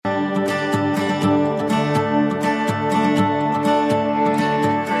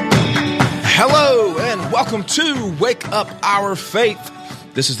welcome to Wake Up Our Faith.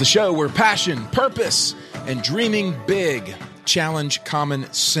 This is the show where passion, purpose, and dreaming big challenge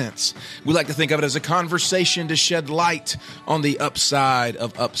common sense. We like to think of it as a conversation to shed light on the upside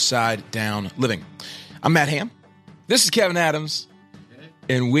of upside down living. I'm Matt Ham. This is Kevin Adams.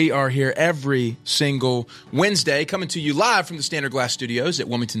 And we are here every single Wednesday, coming to you live from the Standard Glass Studios at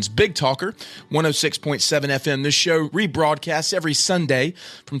Wilmington's Big Talker, 106.7 FM. This show rebroadcasts every Sunday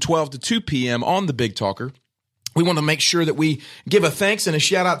from 12 to 2 p.m. on the Big Talker. We want to make sure that we give a thanks and a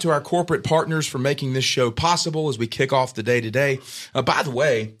shout out to our corporate partners for making this show possible as we kick off the day today. By the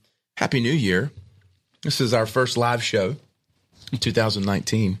way, Happy New Year. This is our first live show in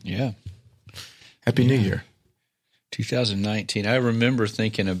 2019. Yeah. Happy New Year. 2019. I remember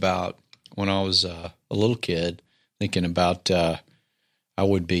thinking about when I was a little kid, thinking about I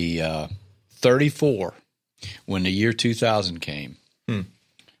would be 34 when the year 2000 came.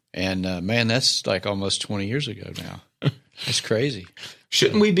 And, man, that's like almost 20 years ago now. That's crazy.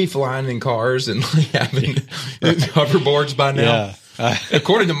 Shouldn't we be flying in cars and like having hoverboards by now? Yeah.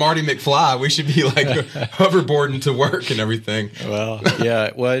 According to Marty McFly, we should be like hoverboarding to work and everything. Well,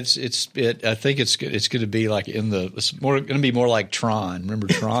 yeah. Well, I think it's going to be like it's going to be more like Tron. Remember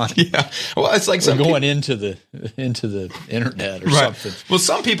Tron? Yeah. Well, it's like going into the internet or something. Well,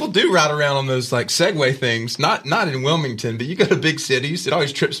 some people do ride around on those like Segway things. Not in Wilmington, but you go to big cities. It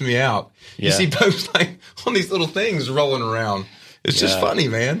always trips me out. Yeah. You see folks like on these little things rolling around. It's just funny,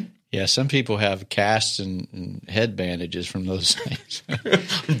 man. Yeah, some people have casts and head bandages from those things.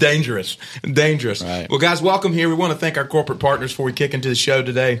 Dangerous. Right. Well, guys, welcome here. We want to thank our corporate partners before we kick into the show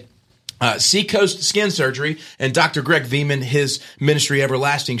today. Seacoast Skin Surgery and Dr. Greg Veman, his ministry,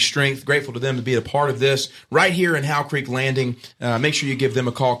 Everlasting Strength. Grateful to them to be a part of this right here in Howell Creek Landing. Make sure you give them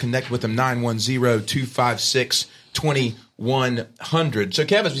a call. Connect with them, 910-256-2100. So,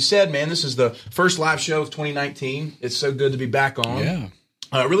 Kev, as we said, man, this is the first live show of 2019. It's so good to be back on. Yeah.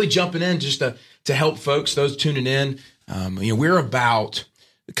 Really jumping in just to help folks, those tuning in. We're about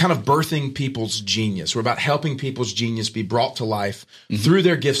kind of birthing people's genius. We're about helping people's genius be brought to life through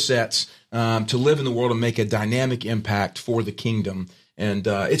their gift sets to live in the world and make a dynamic impact for the kingdom. And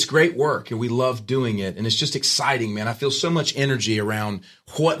it's great work, and we love doing it. And it's just exciting, man. I feel so much energy around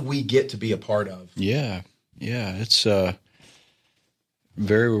what we get to be a part of. Yeah. It's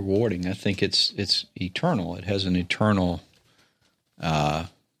very rewarding. I think it's eternal. It has an eternal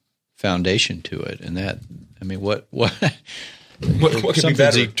foundation to it, and that, I mean, what could something's be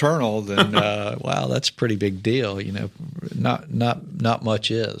better? Eternal, then wow, that's a pretty big deal. You know, not much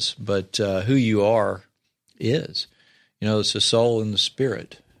is, but who you are is. You know, it's the soul and the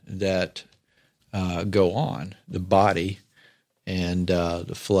spirit that go on. The body and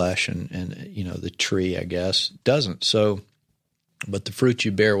the flesh and you know the tree, I guess, doesn't. So, but the fruit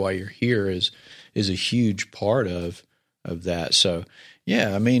you bear while you're here is a huge part of that. So,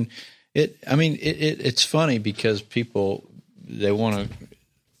 yeah, it's funny because people, they want to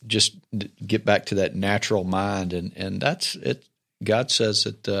just get back to that natural mind, and that's it. God says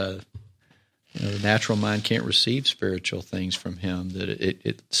that the natural mind can't receive spiritual things from Him; that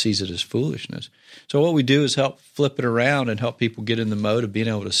it sees it as foolishness. So, what we do is help flip it around and help people get in the mode of being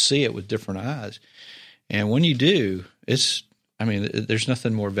able to see it with different eyes. And when you do, there's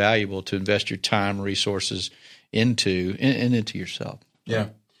nothing more valuable to invest your time, resources into yourself. Yeah.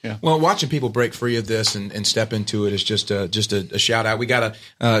 Well, watching people break free of this and step into it is just a shout out. We got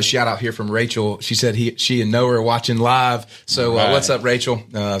a shout out here from Rachel. She said she and Noah are watching live. So what's up, Rachel?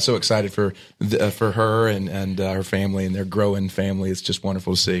 So excited for her and her family and their growing family. It's just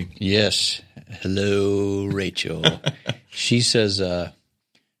wonderful to see. Yes. Hello, Rachel. She says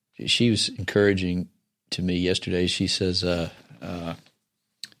she was encouraging to me yesterday. She says.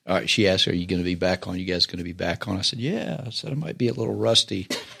 All right, she asked, "Are you going to be back on? You guys going to be back on?" I said, "Yeah." I said, "I might be a little rusty."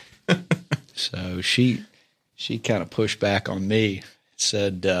 So she kind of pushed back on me.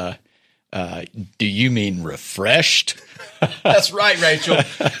 Said, "Do you mean refreshed?" That's right, Rachel.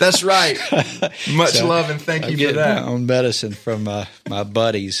 That's right. Much love and thank you for that. My own medicine from my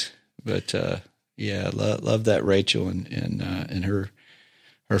buddies, but love that Rachel and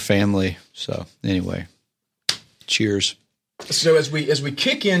her family. So anyway, cheers. So as we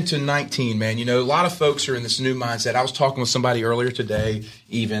kick into 19, man, a lot of folks are in this new mindset. I was talking with somebody earlier today,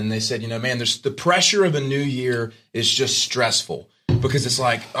 even. They said, man, there's the pressure of a new year is just stressful because it's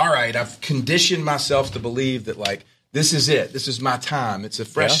like, all right, I've conditioned myself to believe that, like, this is it. This is my time. It's a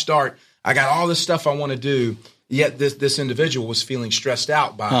fresh start. I got all this stuff I want to do. Yet this individual was feeling stressed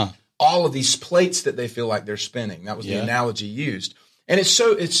out by all of these plates that they feel like they're spinning. That was the analogy used. And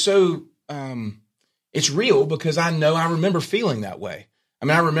it's real because I remember feeling that way. I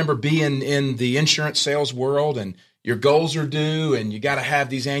mean, I remember being in the insurance sales world, and your goals are due, and you got to have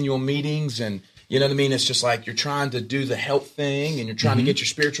these annual meetings, and you know what I mean? It's just like you're trying to do the health thing, and you're trying to get your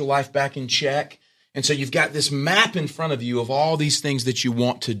spiritual life back in check. And so you've got this map in front of you of all these things that you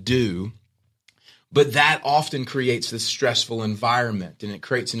want to do, but that often creates this stressful environment, and it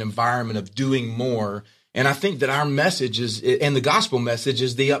creates an environment of doing more. And I think that our message is, and the gospel message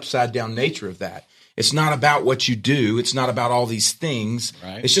is the upside down nature of that. It's not about what you do. It's not about all these things.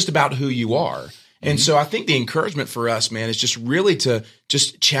 Right. It's just about who you are. And so I think the encouragement for us, man, is just really to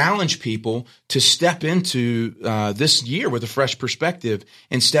just challenge people to step into this year with a fresh perspective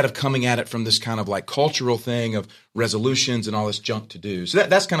instead of coming at it from this kind of like cultural thing of resolutions and all this junk to do. So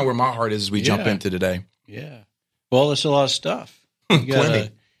that's kind of where my heart is as we jump into today. Yeah. Well, there's a lot of stuff. You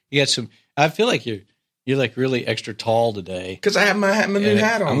got some. I feel like you're like really extra tall today because I have my new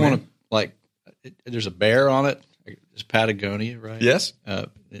hat on. I want to like. There's a bear on it. It's Patagonia, right? Yes.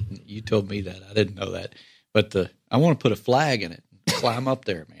 You told me that. I didn't know that. But I want to put a flag in it. Climb up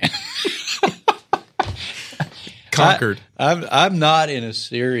there, man. Conquered. I'm not in a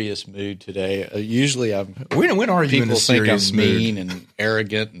serious mood today. Usually I'm. When are you in a serious mood? People think I'm mean and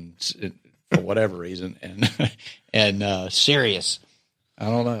arrogant and for whatever reason and serious. I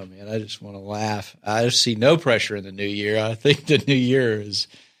don't know, man. I just want to laugh. I just see no pressure in the new year. I think the new year is.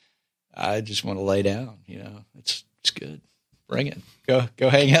 I just want to lay down. You know, it's good. Bring it. Go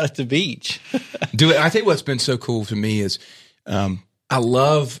hang out at the beach. Do it. I think what's been so cool to me is I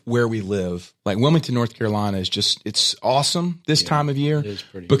love where we live. Like Wilmington, North Carolina is just, it's awesome this time of year. It is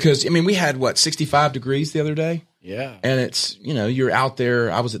pretty because, I mean, we had 65 degrees the other day? Yeah. And it's, you know, you're out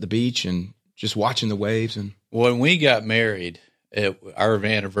there. I was at the beach and just watching the waves. And when we got married, our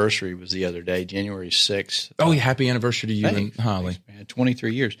anniversary was the other day, January 6th. Oh, happy anniversary to you and Holly. Thanks, man.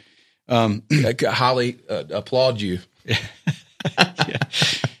 23 years. Holly, applaud you.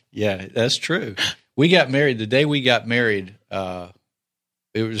 Yeah, that's true. We got married the day we got married.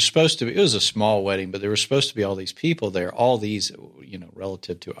 It was supposed to be. It was a small wedding, but there were supposed to be all these people there. All these, you know,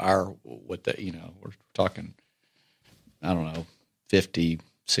 relative to we're talking. I don't know, 50,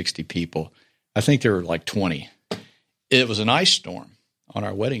 60 people. I think there were like 20. It was an ice storm on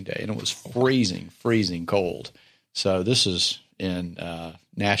our wedding day, and it was freezing cold. So this is in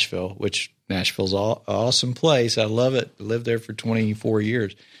Nashville, which Nashville's an awesome place. I love it. I lived there for 24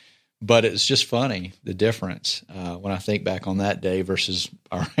 years. But it's just funny, the difference when I think back on that day versus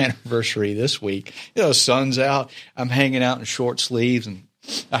our anniversary this week. You know, the sun's out. I'm hanging out in short sleeves, and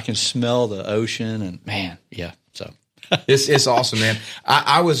I can smell the ocean. And, man, yeah, so. It's awesome, man.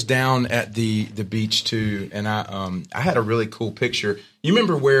 I was down at the beach, too, and I had a really cool picture. You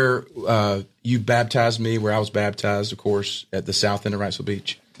remember where you baptized me, where I was baptized, of course, at the south end of Wrightsville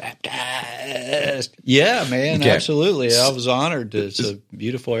Beach? Baptized. Yeah, man, absolutely. I was honored. It's a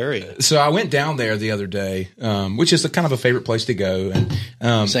beautiful area. So I went down there the other day, which is kind of a favorite place to go.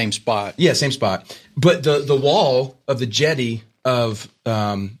 And same spot. Yeah, same spot. But the wall of the jetty of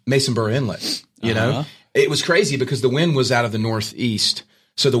Masonboro Inlet, you know, it was crazy because the wind was out of the northeast.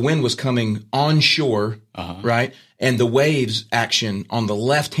 So the wind was coming onshore, right? And the waves action on the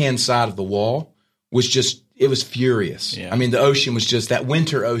left-hand side of the wall was just, it was furious. Yeah. I mean, the ocean was just that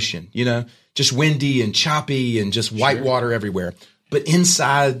winter ocean, you know, just windy and choppy and just white water everywhere. But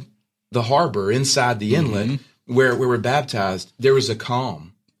inside the harbor, inside the inlet where we're baptized, there was a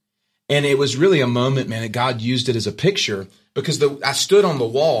calm. And it was really a moment, man, that God used it as a picture because I stood on the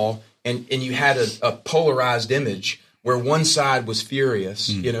wall and you had a polarized image where one side was furious,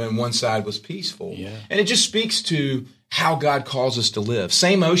 you know, and one side was peaceful. Yeah. And it just speaks to how God calls us to live.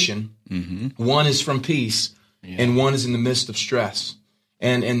 Same ocean. One is from peace and one is in the midst of stress.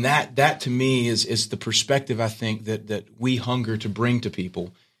 And that to me is the perspective I think that we hunger to bring to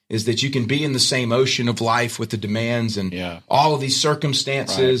people is that you can be in the same ocean of life with the demands and all of these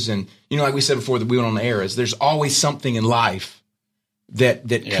circumstances. Right. And, you know, like we said before that we went on the air, is there's always something in life that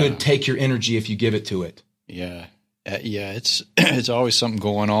could take your energy if you give it to it. Yeah. It's always something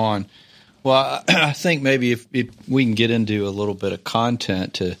going on. Well, I think maybe if we can get into a little bit of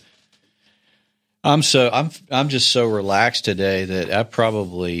content I'm just so relaxed today that I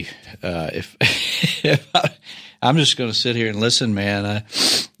probably if I'm just going to sit here and listen, man.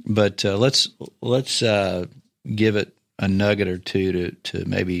 But let's give it a nugget or two to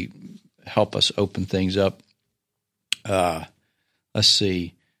maybe help us open things up. Let's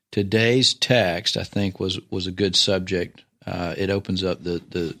see. Today's text, I think, was a good subject. It opens up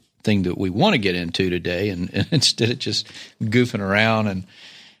the thing that we want to get into today, and instead of just goofing around and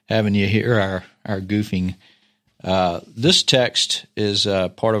having you hear our goofing. This text is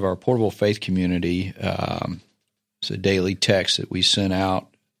part of our Portable Faith community. It's the daily text that we sent out.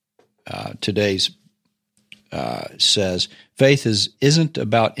 Today's says, faith isn't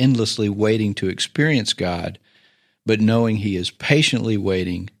about endlessly waiting to experience God, but knowing He is patiently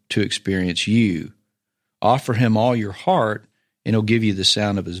waiting to experience you. Offer Him all your heart, and He'll give you the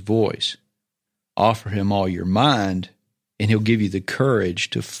sound of His voice. Offer Him all your mind, and He'll give you the courage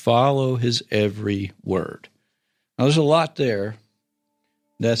to follow His every word. Now, there's a lot there.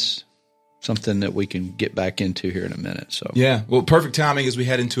 That's something that we can get back into here in a minute. So yeah, well, perfect timing as we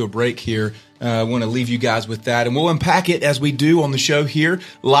head into a break here. I want to leave you guys with that, and we'll unpack it as we do on the show here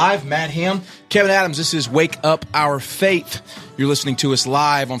live. Matt Ham, Kevin Adams, this is Wake Up Our Faith. You're listening to us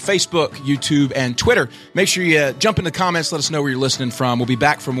live on Facebook, YouTube, and Twitter. Make sure you jump in the comments. Let us know where you're listening from. We'll be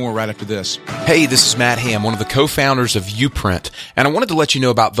back for more right after this. Hey, this is Matt Ham, one of the co-founders of Uprint, and I wanted to let you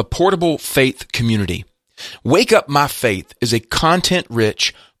know about the Portable Faith Community. Wake Up My Faith is a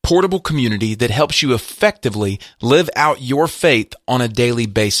content-rich, portable community that helps you effectively live out your faith on a daily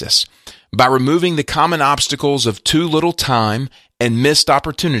basis. By removing the common obstacles of too little time and missed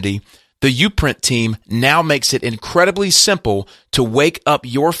opportunity, the Uprint team now makes it incredibly simple to wake up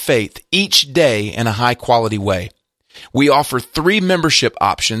your faith each day in a high-quality way. We offer 3 membership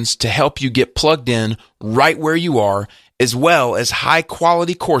options to help you get plugged in right where you are, as well as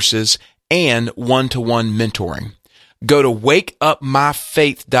high-quality courses and one-to-one mentoring. Go to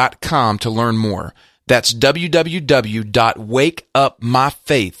wakeupmyfaith.com to learn more. That's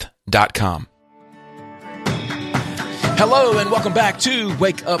www.wakeupmyfaith.com. Hello and welcome back to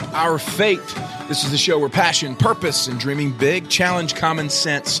Wake Up Our Faith. This is the show where passion, purpose, and dreaming big challenge common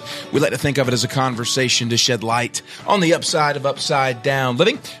sense. We like to think of it as a conversation to shed light on the upside of upside down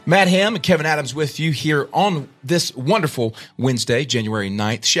living. Matt Ham and Kevin Adams with you here on this wonderful Wednesday, January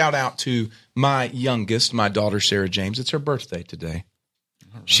 9th. Shout out to my youngest, my daughter, Sarah James. It's her birthday today.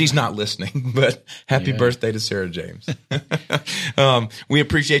 Right. She's not listening, but happy birthday to Sarah James. We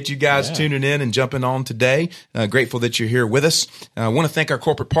appreciate you guys tuning in and jumping on today. Grateful that you're here with us. I want to thank our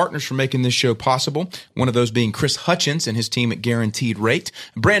corporate partners for making this show possible. One of those being Chris Hutchins and his team at Guaranteed Rate.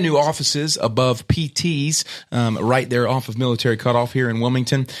 Brand new offices above PT's, right there off of Military Cutoff here in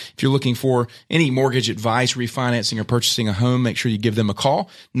Wilmington. If you're looking for any mortgage advice, refinancing, or purchasing a home, make sure you give them a call,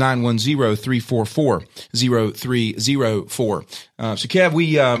 910-344-0304. So Kev,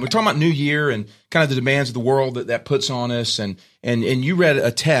 we're talking about New Year and kind of the demands of the world that puts on us. And you read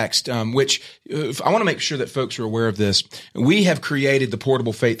a text, which I want to make sure that folks are aware of this. We have created the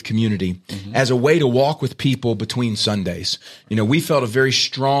Portable Faith Community as a way to walk with people between Sundays. You know, we felt a very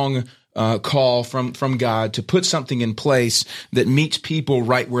strong call from God to put something in place that meets people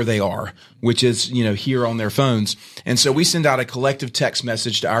right where they are, which is, you know, here on their phones. And so we send out a collective text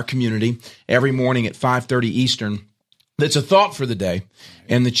message to our community every morning at 5:30 Eastern. That's a thought for the day.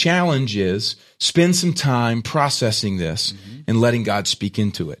 And the challenge is spend some time processing this and letting God speak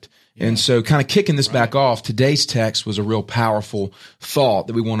into it. Yeah. And so kind of kicking this back off, today's text was a real powerful thought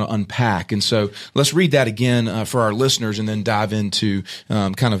that we want to unpack. And so let's read that again for our listeners and then dive into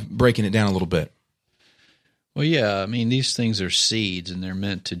kind of breaking it down a little bit. Well, yeah, I mean, these things are seeds and they're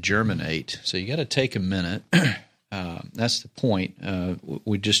meant to germinate. So you got to take a minute. That's the point.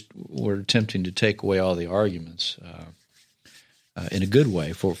 We're attempting to take away all the arguments in a good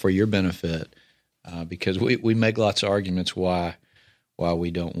way for your benefit, because we make lots of arguments why we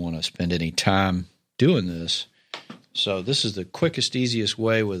don't want to spend any time doing this. So this is the quickest, easiest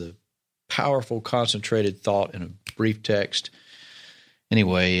way with a powerful, concentrated thought in a brief text.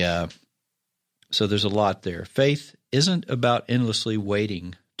 Anyway, so there's a lot there. Faith isn't about endlessly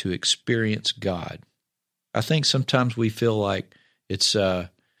waiting to experience God. I think sometimes we feel like it's, I'm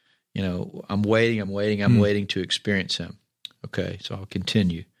waiting to experience Him. Okay, so I'll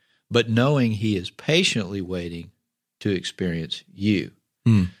continue. But knowing He is patiently waiting to experience you.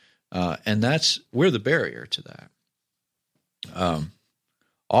 And we're the barrier to that.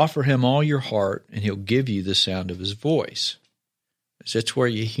 Offer Him all your heart, and He'll give you the sound of His voice. That's where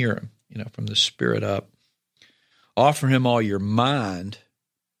you hear Him, from the Spirit up. Offer Him all your mind,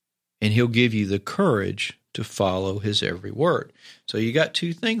 and He'll give you the courage to follow His every word. So you got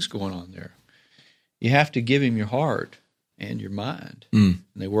two things going on there. You have to give Him your heart and your mind, and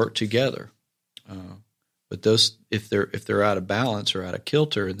they work together. But those, if they're out of balance or out of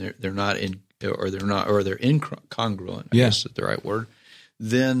kilter, and they're incongruent, I guess is the right word,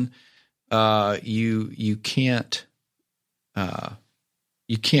 then you can't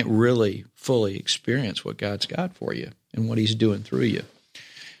really fully experience what God's got for you and what He's doing through you.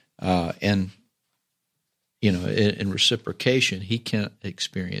 In reciprocation, He can't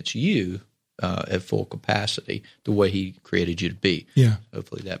experience you at full capacity the way He created you to be. Yeah.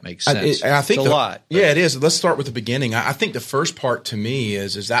 Hopefully that makes sense. I think it's a lot. Yeah, it is. Let's start with the beginning. I think the first part to me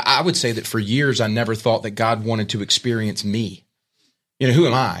is that I would say that for years I never thought that God wanted to experience me. Who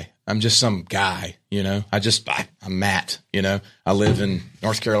am I? I'm just some guy, I'm Matt, I live in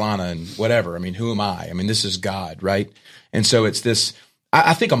North Carolina and whatever. Who am I? This is God, right? And so it's this,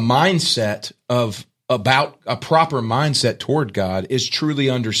 I think a mindset about a proper mindset toward God is truly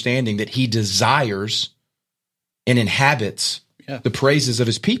understanding that He desires and inhabits the praises of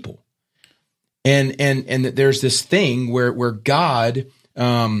His people. And that there's this thing where God,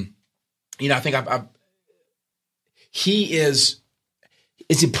 I think He is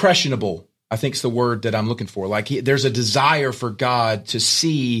impressionable, I think is the word that I'm looking for. Like there's a desire for God to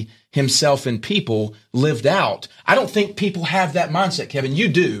see Himself in people lived out. I don't think people have that mindset, Kevin. You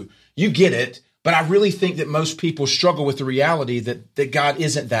do. You get it. But I really think that most people struggle with the reality that God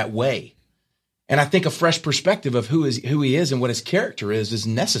isn't that way. And I think a fresh perspective of who He is and what His character is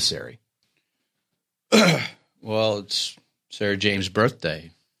necessary. Well, it's Sarah James'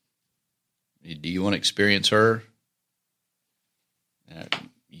 birthday. Do you want to experience her?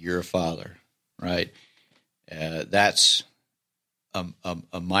 You're a father, right? That's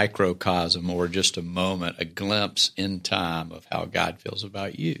a microcosm or just a moment, a glimpse in time of how God feels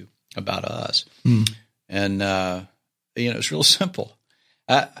about you, about us. And, it's real simple.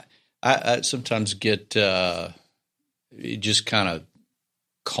 I sometimes get just kind of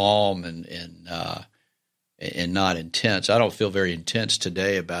calm and not intense. I don't feel very intense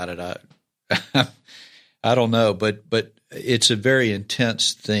today about it. I don't know, but it's a very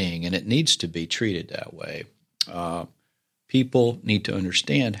intense thing, and it needs to be treated that way. People need to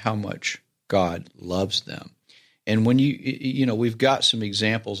understand how much God loves them. And when we've got some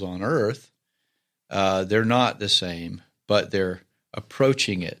examples on earth, they're not the same, but they're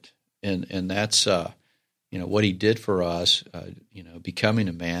approaching it. And that's, what He did for us, becoming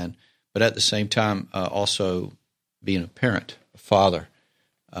a man, but at the same time, also being a parent, a father.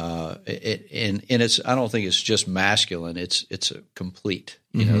 And it's, I don't think it's just masculine. It's a complete,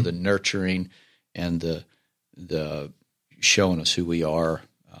 the nurturing and the showing us who we are,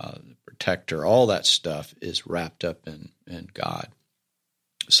 the protector, all that stuff is wrapped up in God.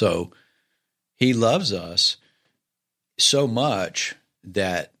 So He loves us so much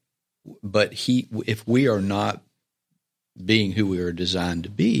but if we are not being who we are designed to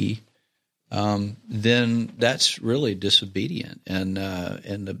be, then that's really disobedient. And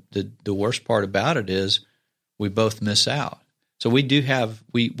the worst part about it is we both miss out. So we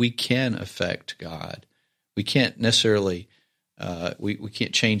can affect God. We can't necessarily we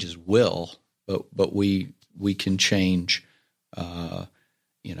can't change His will, but we can change. You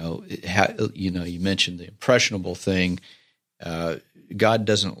mentioned the impressionable thing. God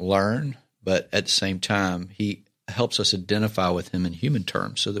doesn't learn, but at the same time, He helps us identify with Him in human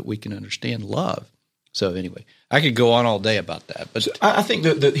terms so that we can understand love. So anyway, I could go on all day about that, but I think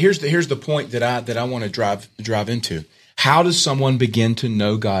that here's the point that I want to drive into. How does someone begin to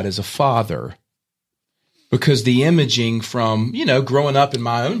know God as a father? Because the imaging from growing up in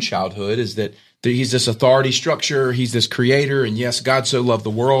my own childhood is that He's this authority structure, He's this creator, and yes, God so loved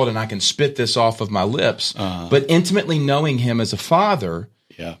the world, and I can spit this off of my lips. But intimately knowing Him as a father,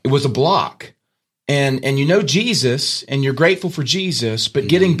 it was a block. And Jesus, and you're grateful for Jesus, but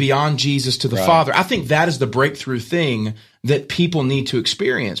getting beyond Jesus to the Father, I think that is the breakthrough thing that people need to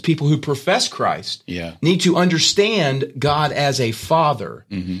experience. People who profess Christ need to understand God as a Father.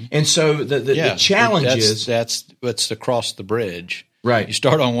 And so the challenge is that's to cross the bridge. Right. You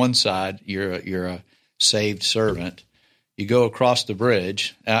start on one side, you're a saved servant. You go across the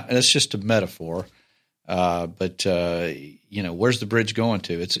bridge, and it's just a metaphor. But where's the bridge going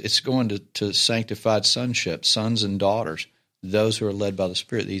to? It's going to sanctified sonship, sons and daughters, those who are led by the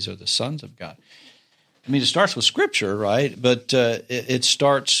Spirit. These are the sons of God. It starts with Scripture, right? But it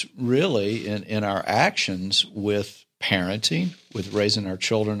starts really in our actions with parenting, with raising our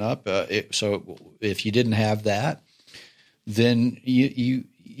children up. So if you didn't have that, then you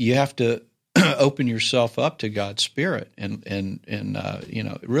have to open yourself up to God's Spirit, and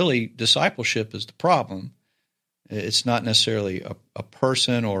really discipleship is the problem. It's not necessarily a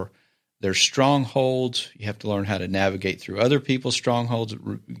person or their strongholds. You have to learn how to navigate through other people's strongholds,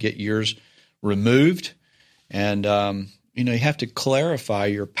 get yours removed, and you have to clarify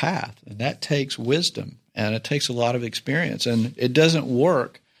your path, and that takes wisdom, and it takes a lot of experience, and it doesn't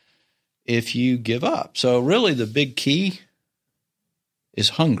work if you give up. So really the big key is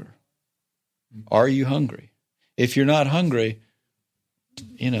hunger. Are you hungry? If you're not hungry,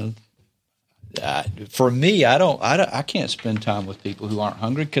 For me, I can't spend time with people who aren't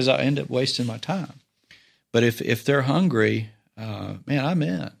hungry because I end up wasting my time. But if they're hungry, man, I'm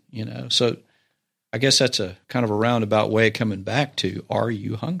in. So I guess that's a kind of a roundabout way of coming back to: are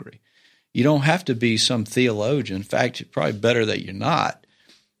you hungry? You don't have to be some theologian. In fact, it's probably better that you're not.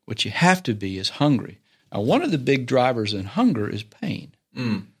 What you have to be is hungry. Now, one of the big drivers in hunger is pain.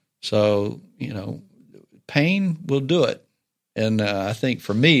 So, pain will do it. And I think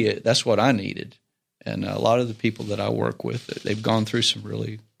for me, that's what I needed. And a lot of the people that I work with, they've gone through some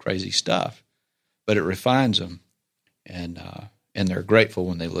really crazy stuff, but it refines them. And they're grateful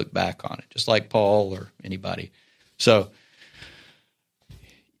when they look back on it, just like Paul or anybody. So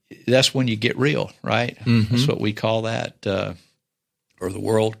that's when you get real, right? Mm-hmm. That's what we call that, or the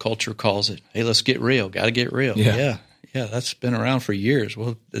world culture calls it. Hey, let's get real. Got to get real. Yeah. That's been around for years.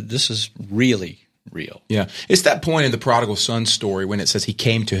 Well, this is really real. Yeah. It's that point in the prodigal son story when it says he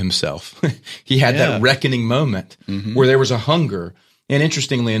came to himself. He had that reckoning moment where there was a hunger. And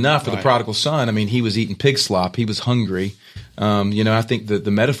interestingly enough, for the prodigal son, I mean, he was eating pig slop. He was hungry. I think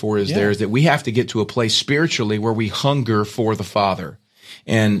the metaphor is there is that we have to get to a place spiritually where we hunger for the Father.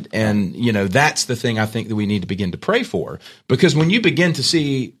 And that's the thing I think that we need to begin to pray for. Because when you begin to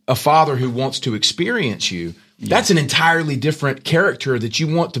see a Father who wants to experience you, that's an entirely different character that you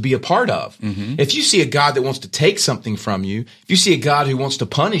want to be a part of. Mm-hmm. If you see a God that wants to take something from you, if you see a God who wants to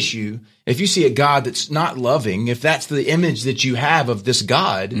punish you, if you see a God that's not loving, if that's the image that you have of this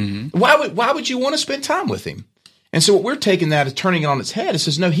God, why would you want to spend time with him? And so what we're taking that is turning it on its head. It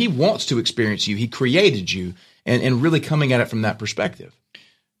says, no, he wants to experience you. He created you, and really coming at it from that perspective.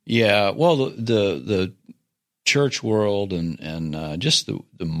 Yeah, well, the church world and just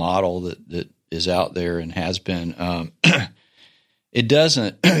the model that is out there and has been,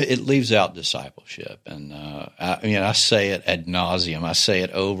 it leaves out discipleship. And I say it ad nauseum. I say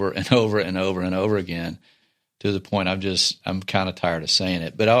it over and over and over and over again to the point I'm kind of tired of saying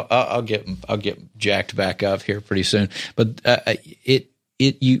it. But I'll get jacked back up here pretty soon. But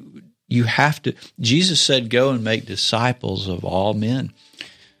you have to. Jesus said, "Go and make disciples of all men."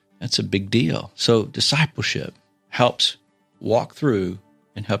 That's a big deal. So discipleship helps walk through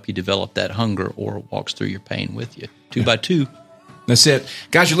and help you develop that hunger, or walks through your pain with you, 2 by 2. That's it.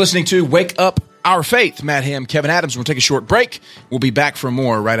 Guys, you're listening to Wake Up Our Faith. Matt Ham, Kevin Adams. We'll take a short break. We'll be back for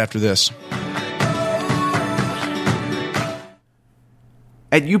more right after this.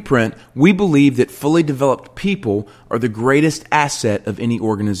 At Uprint, we believe that fully developed people are the greatest asset of any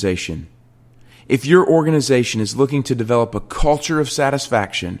organization. If your organization is looking to develop a culture of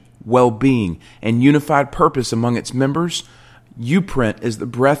satisfaction, well-being, and unified purpose among its members, Uprint is the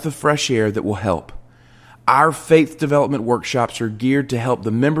breath of fresh air that will help. Our faith development workshops are geared to help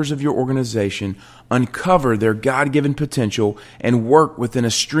the members of your organization uncover their God-given potential and work within a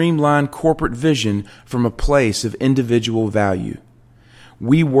streamlined corporate vision from a place of individual value.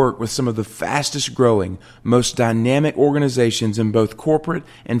 We work with some of the fastest growing, most dynamic organizations in both corporate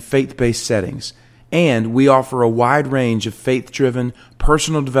and faith-based settings, and we offer a wide range of faith-driven,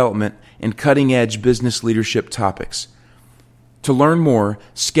 personal development, and cutting-edge business leadership topics. To learn more,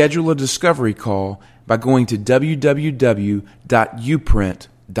 schedule a discovery call by going to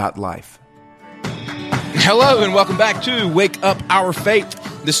www.uprint.life. Hello and welcome back to Wake Up Our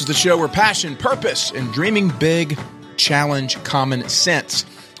Faith. This is the show where passion, purpose, and dreaming big challenge common sense.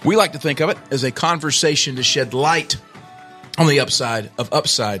 We like to think of it as a conversation to shed light on the upside of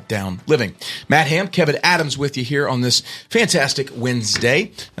upside down living. Matt Ham, Kevin Adams with you here on this fantastic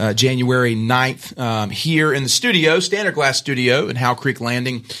Wednesday, January 9th, here in the studio, Standard Glass Studio in Howell Creek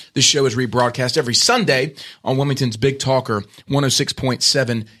Landing. This show is rebroadcast every Sunday on Wilmington's Big Talker,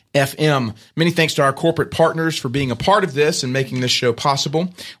 106.7 FM. Many thanks to our corporate partners for being a part of this and making this show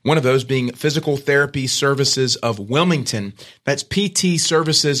possible. One of those being Physical Therapy Services of Wilmington. That's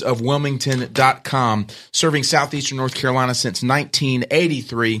ptservicesofwilmington.com, serving southeastern North Carolina since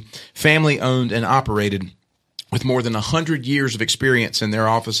 1983, family owned and operated, with more than 100 years of experience in their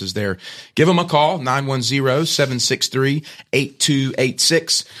offices there. Give them a call,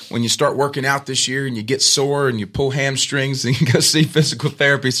 910-763-8286. When you start working out this year and you get sore and you pull hamstrings, and you go see Physical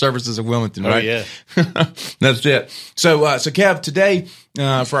Therapy Services of Wilmington, right? Oh, yeah. That's it. So Kev, today,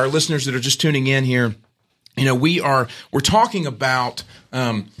 for our listeners that are just tuning in here, we're talking about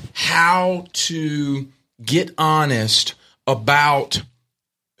how to get honest about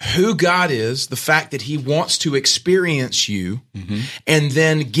who God is, the fact that he wants to experience you, and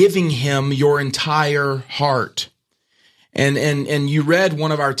then giving him your entire heart. And you read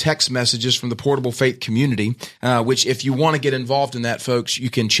one of our text messages from the Portable Faith community, which if you want to get involved in that, folks, you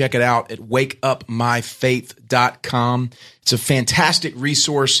can check it out at wakeupmyfaith.com. It's a fantastic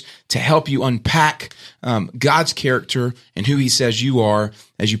resource to help you unpack God's character and who he says you are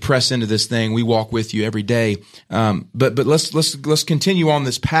as you press into this thing. We walk with you every day. But let's continue on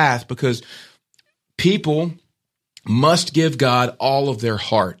this path, because people must give God all of their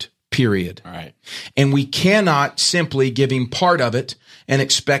heart. Period. All right. And we cannot simply give him part of it and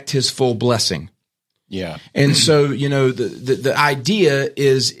expect his full blessing. Yeah. And so, the idea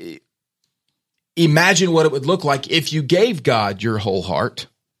is, imagine what it would look like if you gave God your whole heart.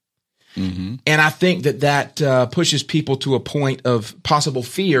 Mm-hmm. And I think that pushes people to a point of possible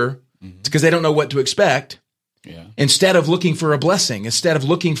fear, because they don't know what to expect. Yeah. Instead of looking for a blessing, instead of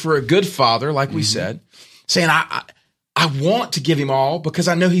looking for a good father, like we said, saying, I want to give him all because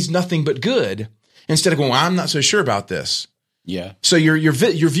I know he's nothing but good, instead of going, well, I'm not so sure about this. Yeah. So your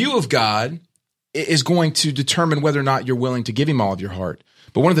view of God is going to determine whether or not you're willing to give him all of your heart.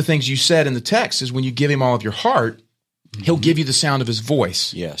 But one of the things you said in the text is when you give him all of your heart, he'll give you the sound of his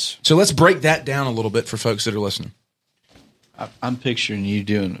voice. Yes. So let's break that down a little bit for folks that are listening. I'm picturing you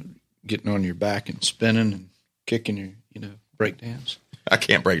getting on your back and spinning and kicking your, break dance. I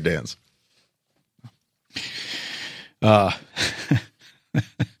can't break dance. I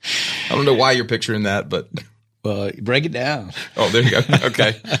don't know why you're picturing that, but break it down. Oh, there you go.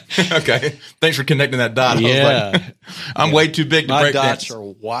 Okay. Okay. Thanks for connecting that dot. Yeah. I'm way too big to break My dance. dots are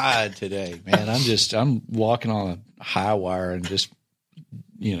wide today, man. I'm walking on a high wire and just,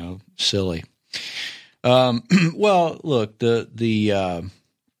 silly. Well, look, you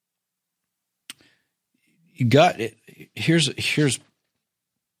got it. Here's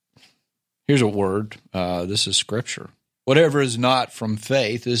a word. This is scripture. Whatever is not from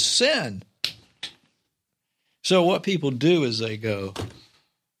faith is sin. So what people do is they go,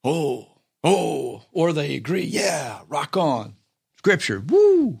 oh, or they agree, yeah, rock on. Scripture,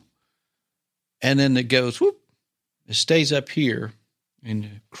 woo. And then it goes, whoop. It stays up here in the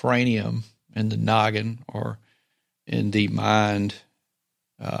cranium, in the noggin, or in the mind,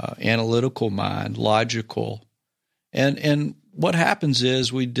 analytical mind, logical. And what happens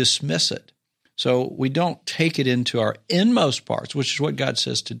is we dismiss it. So we don't take it into our inmost parts, which is what God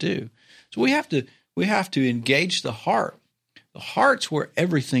says to do. So we have to engage the heart. The heart's where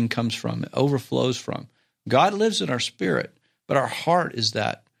everything comes from, it overflows from. God lives in our spirit, but our heart is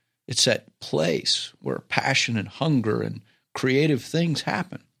that place where passion and hunger and creative things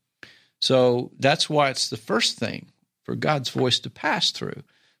happen. So that's why it's the first thing for God's voice to pass through.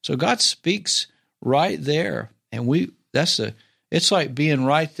 So God speaks right there, and it's like being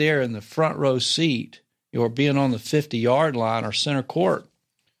right there in the front row seat, or being on the 50-yard line or center court.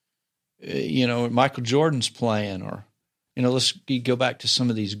 Michael Jordan's playing, or let's go back to some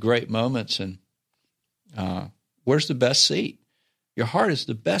of these great moments. And where's the best seat? Your heart is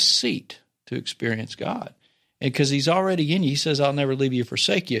the best seat to experience God, and because He's already in you. He says, "I'll never leave you or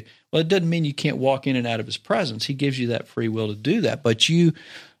forsake you." Well, it doesn't mean you can't walk in and out of His presence. He gives you that free will to do that, but you've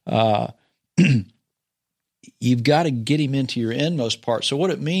got to get Him into your inmost part. So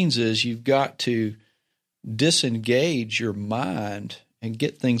what it means is you've got to disengage your mind and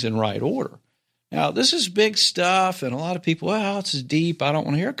get things in right order. Now, this is big stuff, and a lot of people, well, it's deep, I don't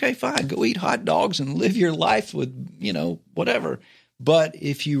want to hear. Okay, fine, go eat hot dogs and live your life with, whatever. But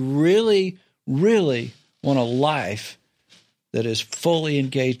if you really, really want a life that is fully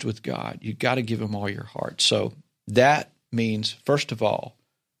engaged with God, you've got to give Him all your heart. So that means, first of all,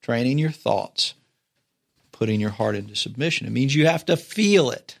 training your thoughts, putting your heart into submission. It means you have to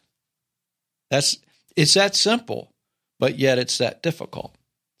feel it. It's that simple, but yet it's that difficult.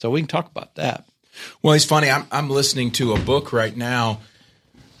 So we can talk about that. Well, it's funny. I'm listening to a book right now.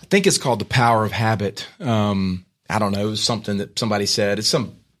 I think it's called The Power of Habit. I don't know, something that somebody said. It's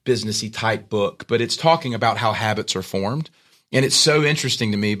some businessy type book, but it's talking about how habits are formed. And it's so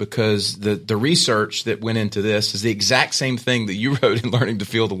interesting to me because the research that went into this is the exact same thing that you wrote in Learning to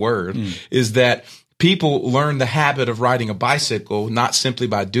Feel the Word, is that people learn the habit of riding a bicycle not simply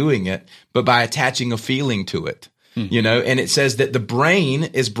by doing it, but by attaching a feeling to it. And it says that the brain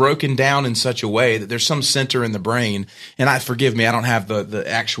is broken down in such a way that there's some center in the brain, and forgive me, I don't have the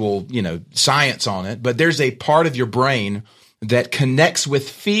actual, science on it, but there's a part of your brain that connects with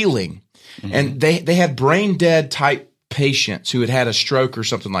feeling. And they had brain dead type patients who had a stroke or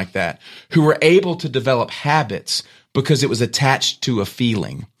something like that, who were able to develop habits because it was attached to a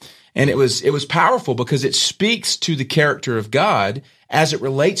feeling. And it was powerful because it speaks to the character of God as it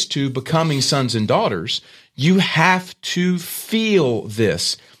relates to becoming sons and daughters. You have to feel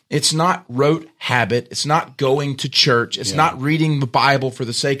this. It's not rote habit. It's not going to church. It's not reading the Bible for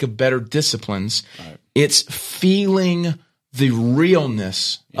the sake of better disciplines. Right. It's feeling the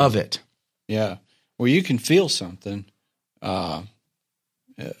realness of it. Yeah. Well, you can feel something.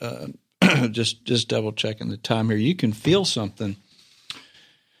 Just double checking the time here. You can feel something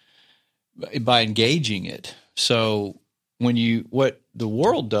by engaging it. So what the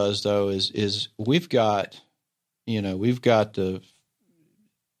world does though is we've got a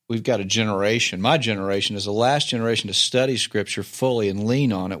generation. My generation is the last generation to study Scripture fully and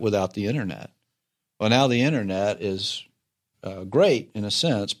lean on it without the internet. Well, now the internet is great in a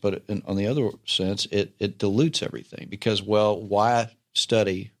sense, but on the other sense, it dilutes everything because, well, why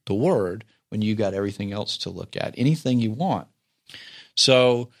study the Word when you got everything else to look at, anything you want?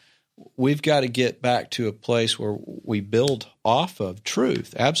 So we've got to get back to a place where we build off of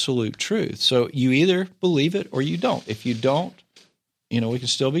truth, absolute truth. So you either believe it or you don't. If you don't, we can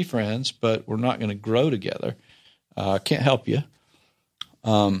still be friends, but we're not going to grow together. Can't help you.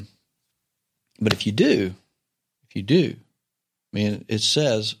 But if you do, it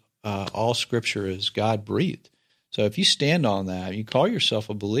says all Scripture is God-breathed. So if you stand on that, you call yourself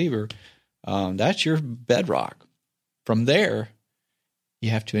a believer, that's your bedrock. From there, you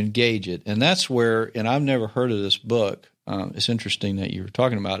have to engage it. And that's where, and I've never heard of this book. It's interesting that you were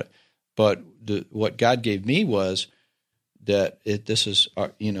talking about it. But what God gave me was that this is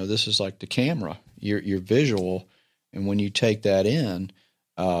like the camera. You're visual, and when you take that in,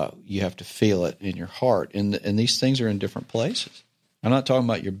 you have to feel it in your heart. And these things are in different places. I'm not talking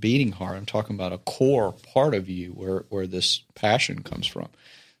about your beating heart. I'm talking about a core part of you where this passion comes from.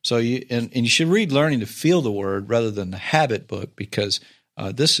 So you should read Learning to Feel the Word rather than the Habit book, because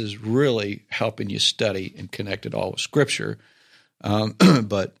this is really helping you study and connect it all with Scripture.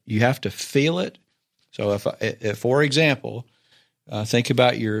 But you have to feel it. So if for example, think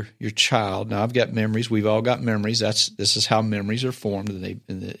about your child. Now I've got memories. We've all got memories. This is how memories are formed.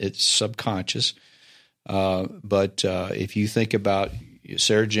 It's subconscious. But if you think about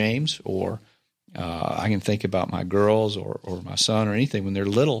Sarah James, or I can think about my girls or my son or anything when they're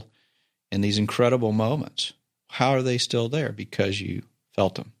little, and these incredible moments, how are they still there? Because you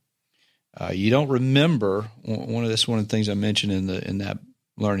felt them. You don't remember. One of the things I mentioned in that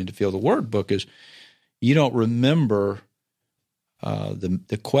Learning to Feel the Word book is you don't remember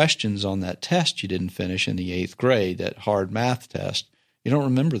the questions on that test you didn't finish in the 8th grade, that hard math test. You don't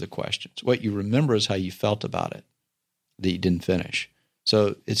remember the questions. What you remember is how you felt about it that you didn't finish.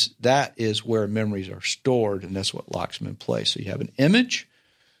 So that is where memories are stored, and that's what locks them in place. So you have an image,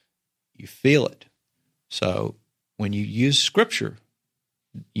 you feel it. So when you use Scripture,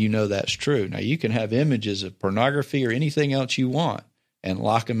 you know that's true. Now you can have images of pornography or anything else you want and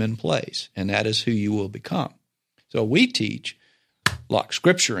lock them in place, and that is who you will become. So we teach lock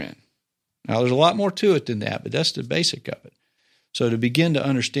Scripture in. Now there's a lot more to it than that, but that's the basic of it. So to begin to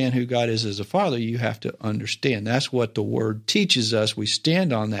understand who God is as a Father, you have to understand. That's what the Word teaches us. We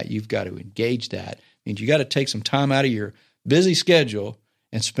stand on that. You've got to engage that. It means you got to take some time out of your busy schedule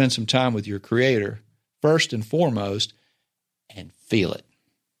and spend some time with your Creator, first and foremost, and feel it.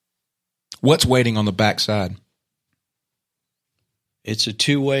 What's waiting on the backside? It's a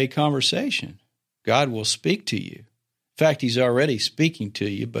two-way conversation. God will speak to you. In fact, He's already speaking to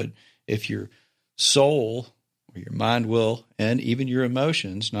you, but if your soul or your mind will, and even your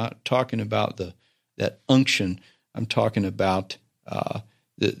emotions, not talking about that unction, I'm talking about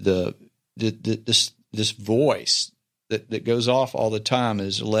this voice that goes off all the time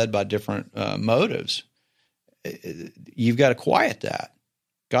is led by different motives. You've got to quiet that.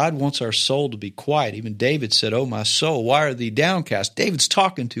 God wants our soul to be quiet. Even David said, "Oh, my soul, why are thee downcast?" David's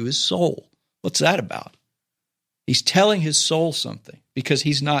talking to his soul. What's that about? He's telling his soul something because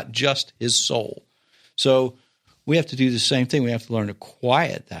he's not just his soul. So we have to do the same thing. We have to learn to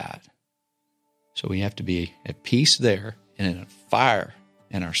quiet that. So we have to be at peace there and in a fire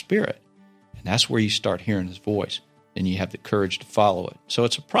in our spirit. And that's where you start hearing His voice. And you have the courage to follow it. So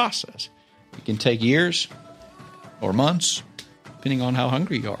it's a process. It can take years or months, depending on how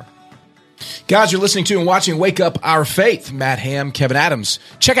hungry you are. Guys, you're listening to and watching Wake Up Our Faith. Matt Ham, Kevin Adams.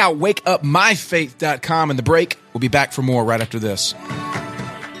 Check out wakeupmyfaith.com in the break. We'll be back for more right after this.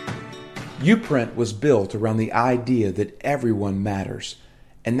 Uprint was built around the idea that everyone matters,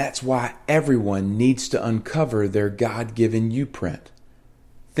 and that's why everyone needs to uncover their God-given Uprint.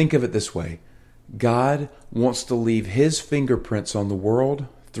 Think of it this way. God wants to leave His fingerprints on the world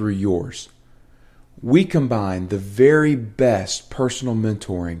through yours. We combine the very best personal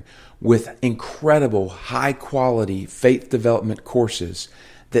mentoring with incredible high-quality faith development courses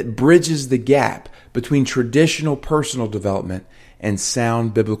that bridges the gap between traditional personal development and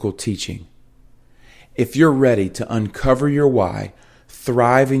sound biblical teaching. If you're ready to uncover your why,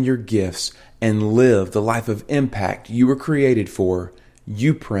 thrive in your gifts, and live the life of impact you were created for,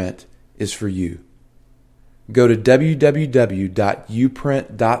 Uprint is for you. Go to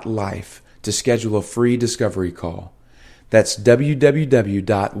www.uprint.life to schedule a free discovery call. That's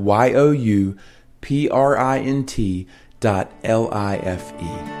www.youprint.life.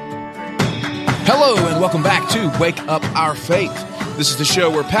 Hello and welcome back to Wake Up Our Faith. This is the show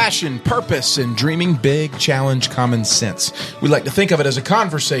where passion, purpose, and dreaming big challenge common sense. We like to think of it as a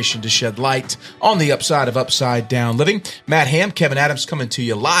conversation to shed light on the upside of upside down living. Matt Ham, Kevin Adams coming to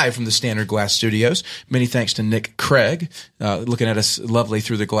you live from the Standard Glass Studios. Many thanks to Nick Craig, looking at us lovely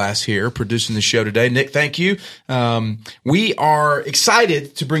through the glass here, producing the show today. Nick, thank you. We are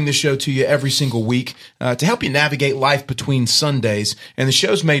excited to bring the show to you every single week to help you navigate life between Sundays. And the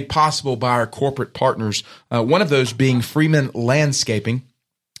show's made possible by our corporate partners, one of those being Freeman Landscaping,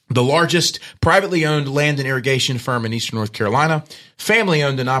 the largest privately owned land and irrigation firm in Eastern North Carolina, family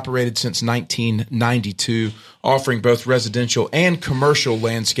owned and operated since 1992, offering both residential and commercial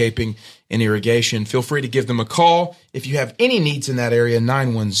landscaping and irrigation. Feel free to give them a call if you have any needs in that area,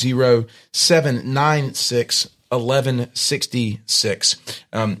 910-796-1166.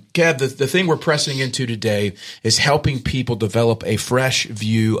 Kev, the thing we're pressing into today is helping people develop a fresh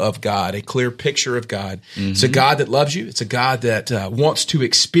view of God, a clear picture of God. Mm-hmm. It's a God that loves you. It's a God that wants to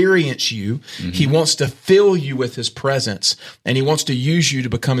experience you. Mm-hmm. He wants to fill you with his presence, and he wants to use you to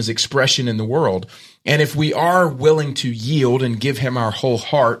become his expression in the world. And if we are willing to yield and give him our whole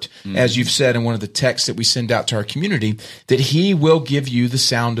heart, as you've said in one of the texts that we send out to our community, that he will give you the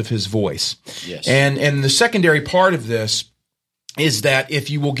sound of his voice. Yes. And the secondary part of this is that if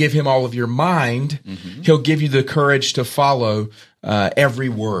you will give him all of your mind, he'll give you the courage to follow every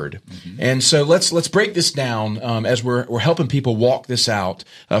word. And so let's break this down as we're helping people walk this out.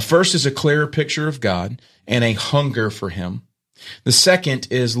 First is a clearer picture of God and a hunger for him. The second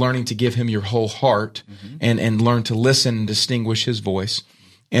is learning to give him your whole heart and learn to listen and distinguish his voice,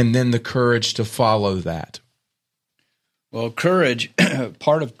 and then the courage to follow that. Well, courage,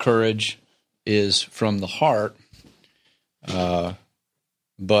 part of courage is from the heart, but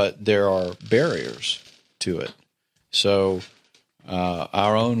there are barriers to it. So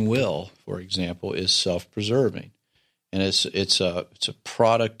our own will, for example, is self-preserving, and it's a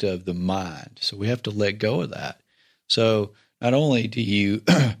product of the mind. So we have to let go of that. So not only do you,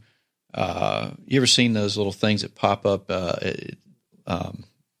 you ever seen those little things that pop up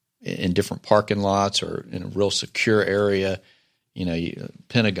in different parking lots or in a real secure area? You know,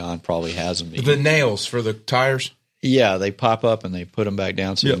 Pentagon probably has them. The nails for the tires? Yeah, they pop up and they put them back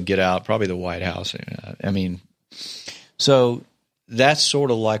down so you can get out. Probably the White House. I mean, so that's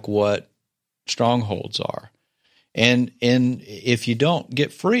sort of like what strongholds are. And if you don't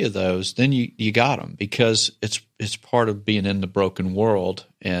get free of those, then you got them, because it's part of being in the broken world,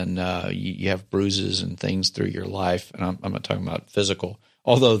 and you have bruises and things through your life. And I'm not talking about physical,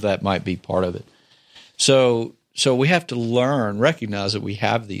 although that might be part of it. So we have to recognize that we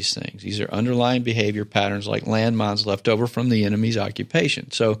have these things. These are underlying behavior patterns like landmines left over from the enemy's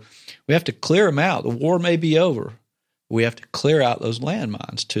occupation. So we have to clear them out. The war may be over. We have to clear out those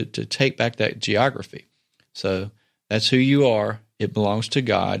landmines to take back that geography. So that's who you are. It belongs to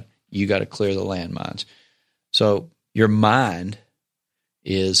God. You got to clear the landmines. So your mind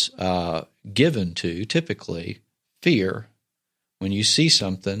is given to, typically, fear. When you see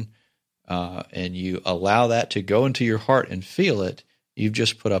something and you allow that to go into your heart and feel it, you've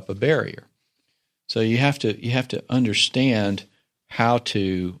just put up a barrier. So you have to understand how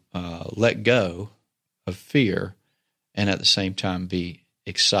to let go of fear and at the same time be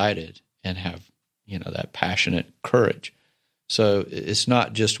excited and have that passionate courage. So it's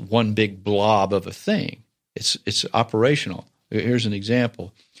not just one big blob of a thing. It's operational. Here's an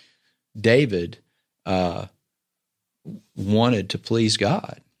example. David wanted to please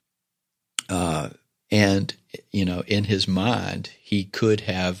God. And in his mind, he could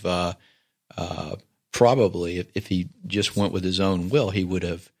have probably, if he just went with his own will, he would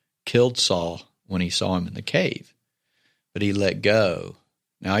have killed Saul when he saw him in the cave. But he let go.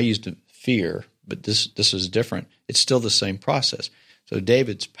 Now, I used fear, but this is different. It's still the same process. So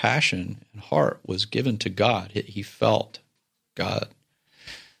David's passion and heart was given to God. He felt God,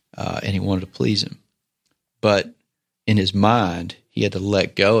 and he wanted to please him. But in his mind, he had to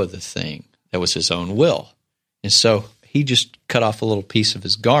let go of the thing that was his own will. And so he just cut off a little piece of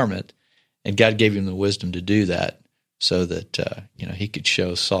his garment, and God gave him the wisdom to do that so that he could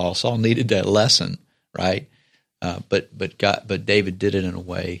show Saul. Saul needed that lesson, right? But David did it in a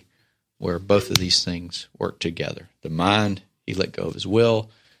way where both of these things work together. The mind He let go of his will,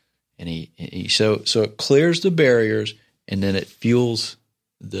 and so it clears the barriers, and then it fuels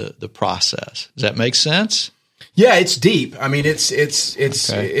the process. Does that make sense? Yeah, it's deep. I mean, it's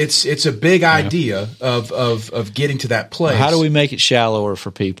a big idea of getting to that place. How do we make it shallower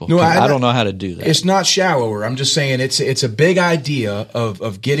for people? No, I don't know how to do that. It's not shallower. I'm just saying it's a big idea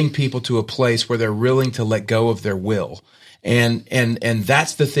of getting people to a place where they're willing to let go of their will. And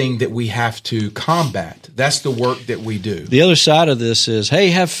that's the thing that we have to combat. That's the work that we do. The other side of this is, hey,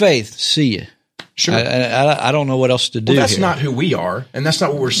 have faith. See you. Sure. I don't know what else to do. Well, that's not who we are, and that's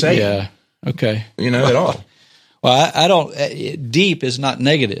not what we're saying. Yeah. Okay. At all. Well, I don't. Deep is not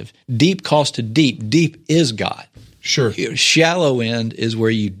negative. Deep calls to deep. Deep is God. Sure. Shallow end is where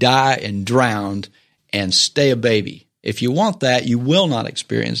you die and drown and stay a baby. If you want that, you will not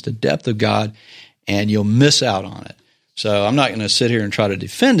experience the depth of God, and you'll miss out on it. So I'm not going to sit here and try to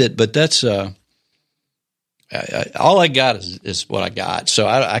defend it, but that's all I got is what I got. So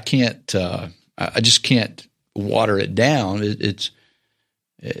I can't. I just can't water it down.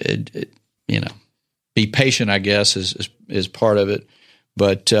 Be patient, I guess, is part of it.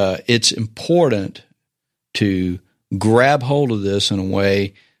 But it's important to grab hold of this in a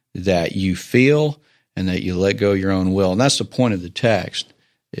way that you feel and that you let go of your own will. And that's the point of the text,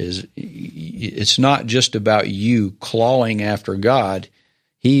 is it's not just about you clawing after God.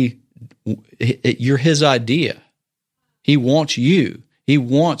 You're his idea. He wants you. He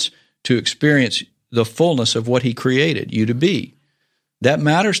wants to experience the fullness of what he created you to be. That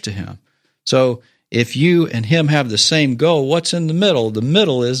matters to him. So if you and him have the same goal, what's in the middle? The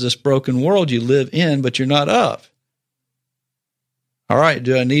middle is this broken world you live in, but you're not of. All right,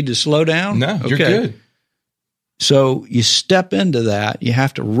 do I need to slow down? No, you're good. So you step into that. You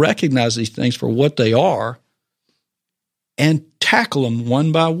have to recognize these things for what they are and tackle them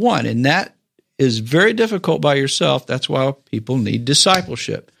one by one. And that is very difficult by yourself. That's why people need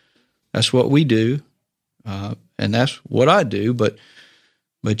discipleship. That's what we do, and that's what I do. But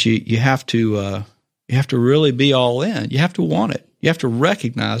you have to really be all in. You have to want it. You have to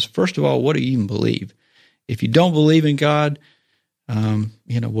recognize, first of all, what do you even believe? If you don't believe in God,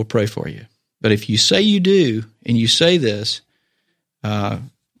 we'll pray for you. But if you say you do, and you say this,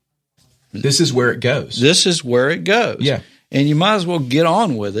 this is where it goes. This is where it goes. Yeah. And you might as well get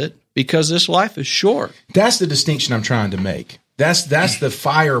on with it, because this life is short. That's the distinction I'm trying to make. That's the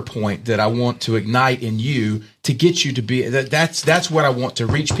fire point that I want to ignite in you to get you to be. That's what I want to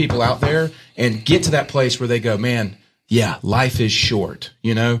reach people out there and get to that place where they go, man, yeah, life is short,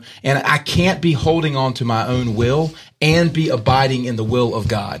 and I can't be holding on to my own will and be abiding in the will of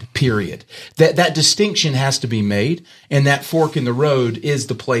God, period. That distinction has to be made, and that fork in the road is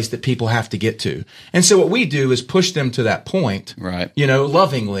the place that people have to get to. And so what we do is push them to that point, right?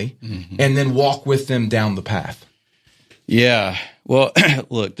 Lovingly, and then walk with them down the path. Yeah. Well,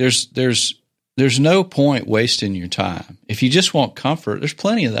 look, there's no point wasting your time. If you just want comfort, there's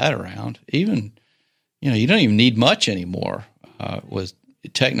plenty of that around. Even, you don't even need much anymore with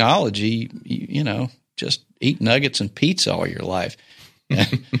technology. Just eat nuggets and pizza all your life.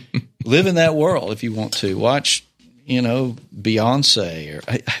 Live in that world if you want to. Watch, Beyonce,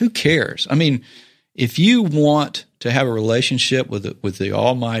 or who cares? I mean, if you want to have a relationship with the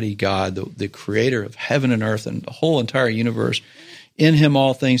Almighty God, the creator of heaven and earth and the whole entire universe, in him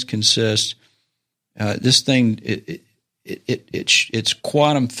all things consist. This thing, it's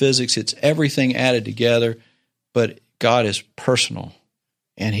quantum physics. It's everything added together, but God is personal,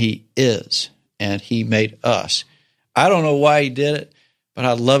 and he is, and he made us. I don't know why he did it, but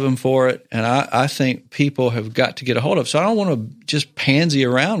I love him for it, and I think people have got to get a hold of it. So I don't want to just pansy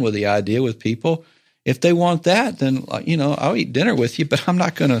around with the idea with people. If they want that, then, I'll eat dinner with you, but I'm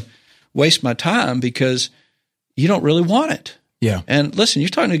not going to waste my time because you don't really want it. Yeah. And listen, you're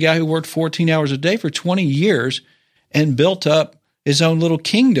talking to a guy who worked 14 hours a day for 20 years and built up his own little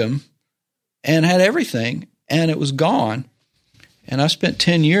kingdom and had everything, and it was gone. And I spent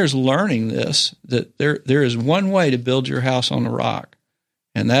 10 years learning this, that there is one way to build your house on the rock,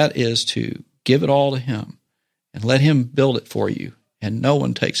 and that is to give it all to him and let him build it for you, and no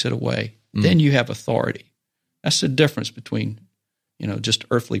one takes it away. Then you have authority. That's the difference between, just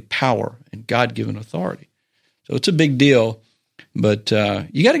earthly power and God-given authority. So it's a big deal, but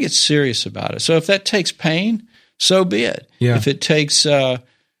you got to get serious about it. So if that takes pain, so be it. Yeah. If it takes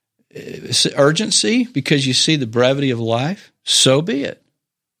urgency because you see the brevity of life, so be it.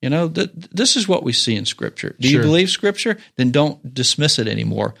 This is what we see in Scripture. Do you believe Scripture? Then don't dismiss it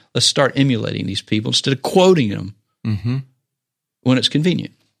anymore. Let's start emulating these people instead of quoting them when it's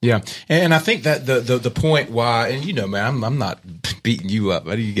convenient. Yeah, and I think that the point why, and you know, man, I'm not beating you up.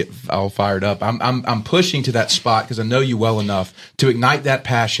 Why do you get all fired up? I'm pushing to that spot because I know you well enough to ignite that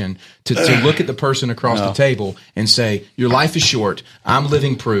passion to look at the person across the table and say, your life is short. I'm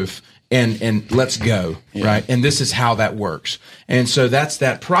living proof. And let's go, right? And this is how that works. And so that's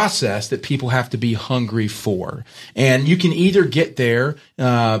that process that people have to be hungry for. And you can either get there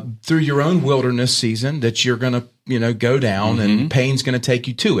through your own wilderness season that you're going to, go down and pain's going to take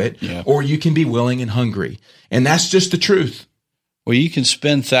you to it, or you can be willing and hungry. And that's just the truth. Well, you can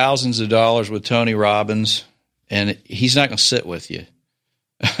spend thousands of dollars with Tony Robbins, and he's not going to sit with you.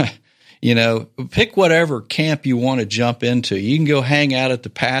 Pick whatever camp you want to jump into. You can go hang out at the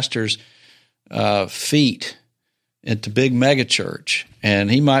pastor's feet at the big mega church,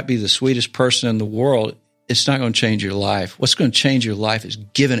 and he might be the sweetest person in the world. It's not going to change your life. What's going to change your life is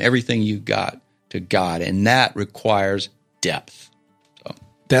giving everything you got to God, and that requires depth.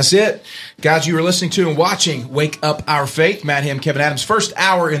 That's it. Guys, you were listening to and watching Wake Up Our Faith. Matt Ham, Kevin Adams, first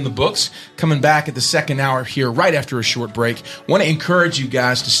hour in the books. Coming back at the second hour here right after a short break. Want to encourage you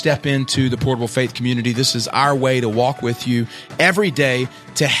guys to step into the Portable Faith community. This is our way to walk with you every day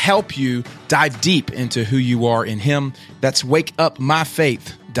to help you dive deep into who you are in Him. That's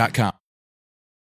wakeupmyfaith.com.